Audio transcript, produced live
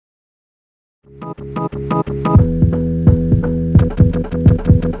Hey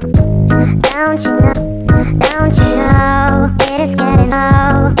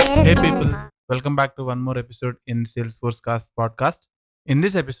people, welcome back to one more episode in Salesforce Cast podcast. In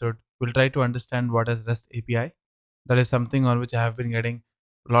this episode, we'll try to understand what is REST API. That is something on which I have been getting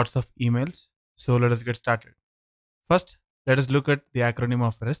lots of emails. So let us get started. First, let us look at the acronym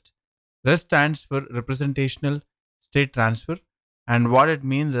of REST. REST stands for Representational State Transfer, and what it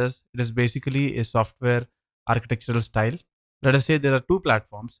means is it is basically a software architectural style. Let us say there are two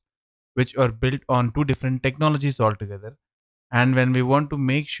platforms which are built on two different technologies altogether. And when we want to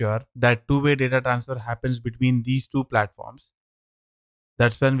make sure that two-way data transfer happens between these two platforms,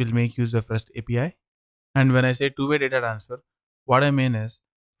 that's when we'll make use of REST API. And when I say two-way data transfer, what I mean is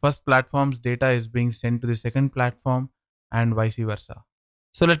first platform's data is being sent to the second platform and vice versa.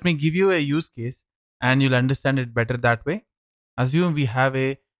 So let me give you a use case and you'll understand it better that way. Assume we have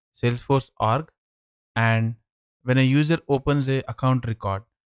a Salesforce org, and when a user opens a account record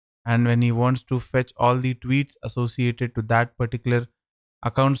and when he wants to fetch all the tweets associated to that particular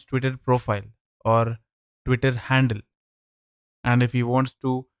account's Twitter profile or Twitter handle, and if he wants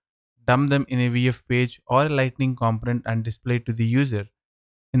to dump them in a VF page or a Lightning component and display it to the user,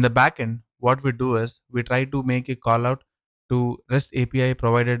 in the backend, what we do is we try to make a call out to REST API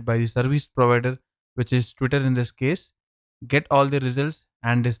provided by the service provider, which is Twitter in this case, get all the results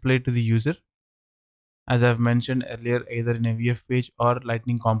and display it to the user, as I've mentioned earlier, either in a VF page or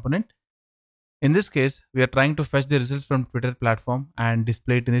Lightning component. In this case, we are trying to fetch the results from Twitter platform and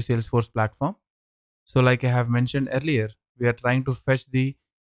display it in the Salesforce platform. So, like I have mentioned earlier, we are trying to fetch the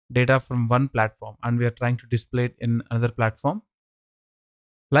data from one platform and we are trying to display it in another platform.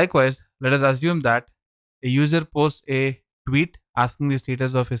 Likewise, let us assume that a user posts a tweet asking the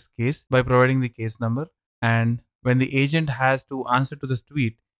status of his case by providing the case number. And when the agent has to answer to this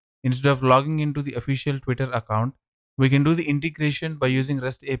tweet, instead of logging into the official Twitter account, we can do the integration by using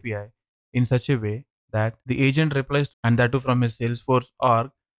REST API in such a way that the agent replies, and that too from his Salesforce org,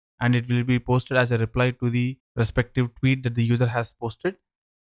 and it will be posted as a reply to the respective tweet that the user has posted.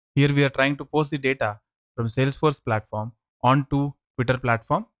 Here we are trying to post the data from Salesforce platform onto Twitter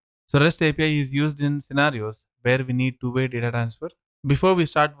platform. So REST API is used in scenarios where we need two-way data transfer. Before we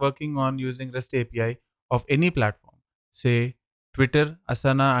start working on using REST API of any platform, say Twitter,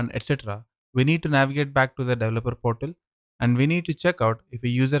 Asana, and etc., we need to navigate back to the developer portal and we need to check out if a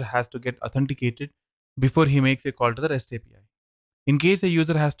user has to get authenticated before he makes a call to the REST API. In case a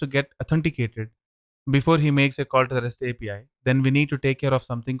user has to get authenticated before he makes a call to the REST API, then we need to take care of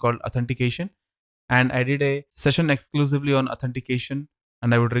something called authentication. And I did a session exclusively on authentication,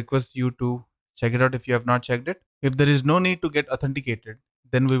 and I would request you to check it out if you have not checked it. If there is no need to get authenticated,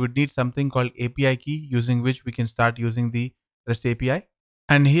 then we would need something called API key using which we can start using the REST API.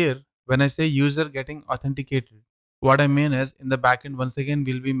 And here, when I say user getting authenticated, what I mean is in the backend, once again,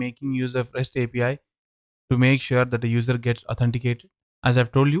 we'll be making use of REST API to make sure that the user gets authenticated. As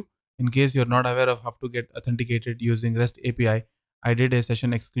I've told you, in case you're not aware of how to get authenticated using REST API, I did a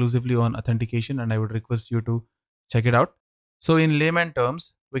session exclusively on authentication and I would request you to check it out. So, in layman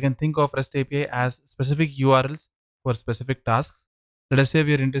terms, we can think of REST API as specific URLs for specific tasks. Let us say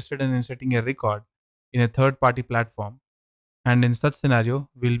we are interested in inserting a record in a third party platform, and in such scenario,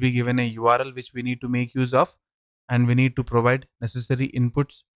 we'll be given a URL which we need to make use of, and we need to provide necessary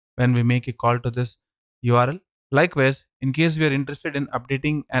inputs when we make a call to this URL. Likewise, in case we are interested in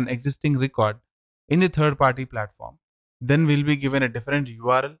updating an existing record in the third party platform, then we'll be given a different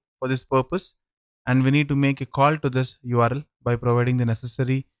URL for this purpose, and we need to make a call to this URL by providing the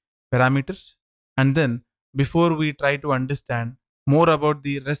necessary parameters. And then, before we try to understand more about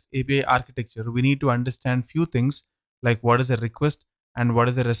the REST API architecture, we need to understand few things like what is a request and what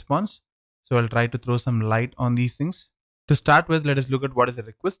is a response. So, I'll try to throw some light on these things. To start with, let us look at what is a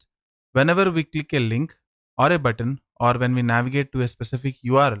request. Whenever we click a link or a button, or when we navigate to a specific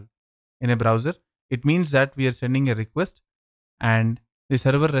URL in a browser, it means that we are sending a request and the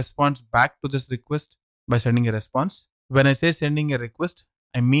server responds back to this request by sending a response. When I say sending a request,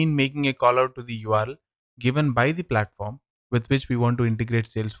 I mean making a call out to the URL given by the platform with which we want to integrate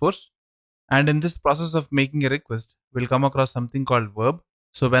Salesforce. And in this process of making a request, we'll come across something called verb.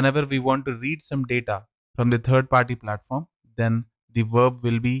 So whenever we want to read some data from the third party platform, then the verb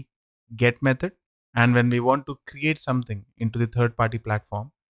will be get method. And when we want to create something into the third party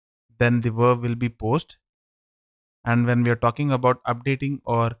platform, then the verb will be post. And when we are talking about updating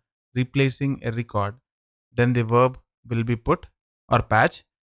or replacing a record, then the verb will be put or patch.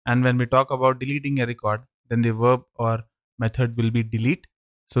 And when we talk about deleting a record, then the verb or method will be delete.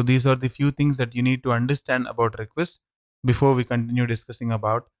 So these are the few things that you need to understand about request before we continue discussing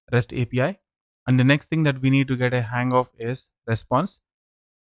about REST API. And the next thing that we need to get a hang of is response.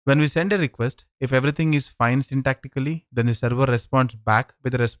 When we send a request, if everything is fine syntactically, then the server responds back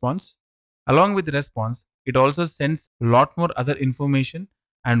with a response. Along with the response, it also sends a lot more other information,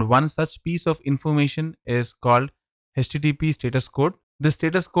 and one such piece of information is called HTTP status code. The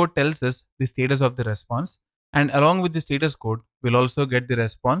status code tells us the status of the response, and along with the status code, we'll also get the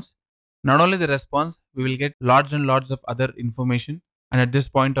response. Not only the response, we will get lots and lots of other information, and at this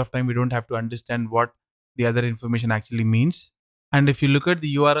point of time, we don't have to understand what the other information actually means. And if you look at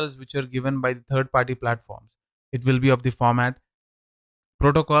the URLs which are given by the third party platforms, it will be of the format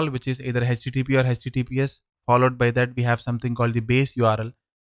protocol, which is either HTTP or HTTPS. Followed by that, we have something called the base URL,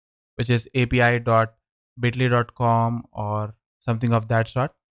 which is api.bitly.com or something of that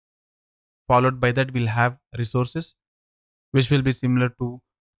sort. Followed by that, we'll have resources, which will be similar to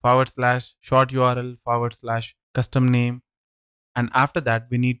 / short URL / custom name. And after that,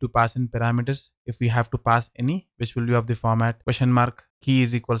 we need to pass in parameters if we have to pass any, which will be of the format $key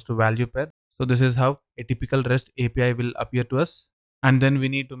is equals to value pair. So this is how a typical REST API will appear to us. And then we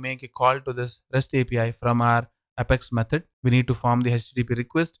need to make a call to this REST API from our Apex method. We need to form the HTTP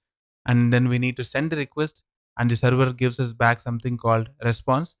request, and then we need to send the request, and the server gives us back something called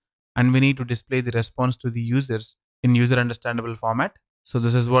response, and we need to display the response to the users in user understandable format. So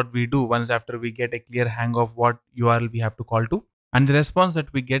this is what we do once after we get a clear hang of what URL we have to call to. And the response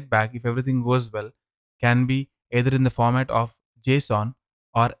that we get back, if everything goes well, can be either in the format of JSON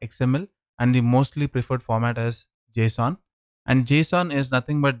or XML, and the mostly preferred format is JSON. And JSON is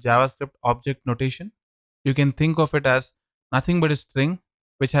nothing but JavaScript object notation. You can think of it as nothing but a string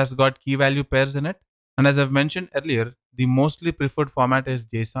which has got key value pairs in it. And as I've mentioned earlier, the mostly preferred format is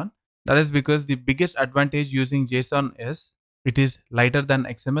JSON. That is because the biggest advantage using JSON is it is lighter than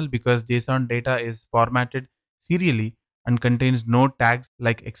XML, because JSON data is formatted serially and contains no tags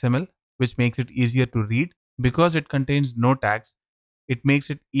like XML, which makes it easier to read. Because it contains no tags, it makes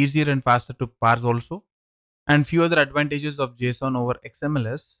it easier and faster to parse also. And few other advantages of JSON over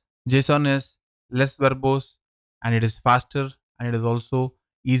XML is JSON is less verbose, and it is faster, and it is also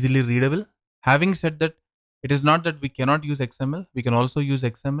easily readable. Having said that, it is not that we cannot use XML, we can also use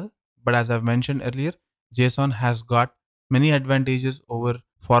XML. But as I've mentioned earlier, JSON has got many advantages over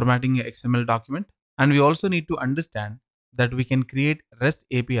formatting a XML document. And we also need to understand that we can create REST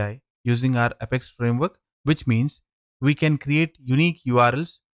API using our Apex framework, which means we can create unique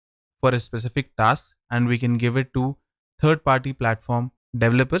URLs for a specific task, and we can give it to third party platform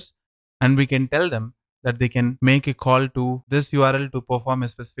developers, and we can tell them that they can make a call to this URL to perform a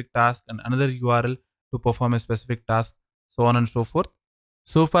specific task and another URL to perform a specific task, so on and so forth.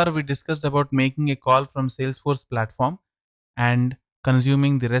 So far we discussed about making a call from Salesforce platform and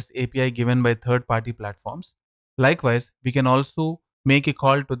consuming the REST API given by third party platforms. Likewise, we can also make a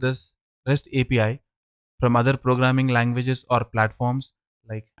call to this REST API from other programming languages or platforms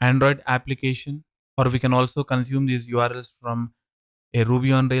like Android application, or we can also consume these URLs from a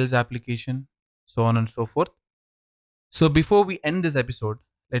Ruby on Rails application, so on and so forth. So before we end this episode,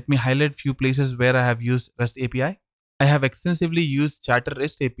 let me highlight few places where I have used REST API. I have extensively used Chatter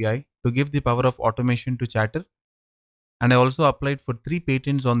REST API to give the power of automation to Chatter, and I also applied for 3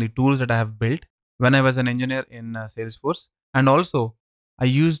 patents on the tools that I have built when I was an engineer in Salesforce. And also, I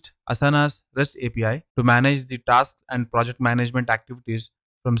used Asana's REST API to manage the tasks and project management activities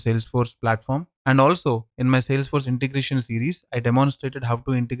from Salesforce platform. And also, in my Salesforce integration series, I demonstrated how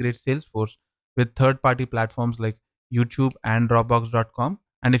to integrate Salesforce with third-party platforms like YouTube and Dropbox.com.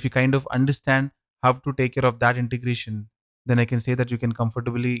 And if you kind of understand how to take care of that integration, then I can say that you can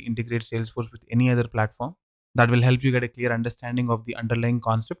comfortably integrate Salesforce with any other platform. That will help you get a clear understanding of the underlying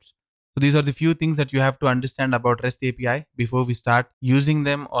concepts. So these are the few things that you have to understand about REST API before we start using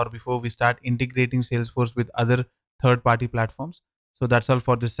them or before we start integrating Salesforce with other third-party platforms. So that's all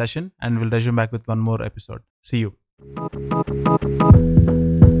for this session, and we'll resume back with one more episode. See you.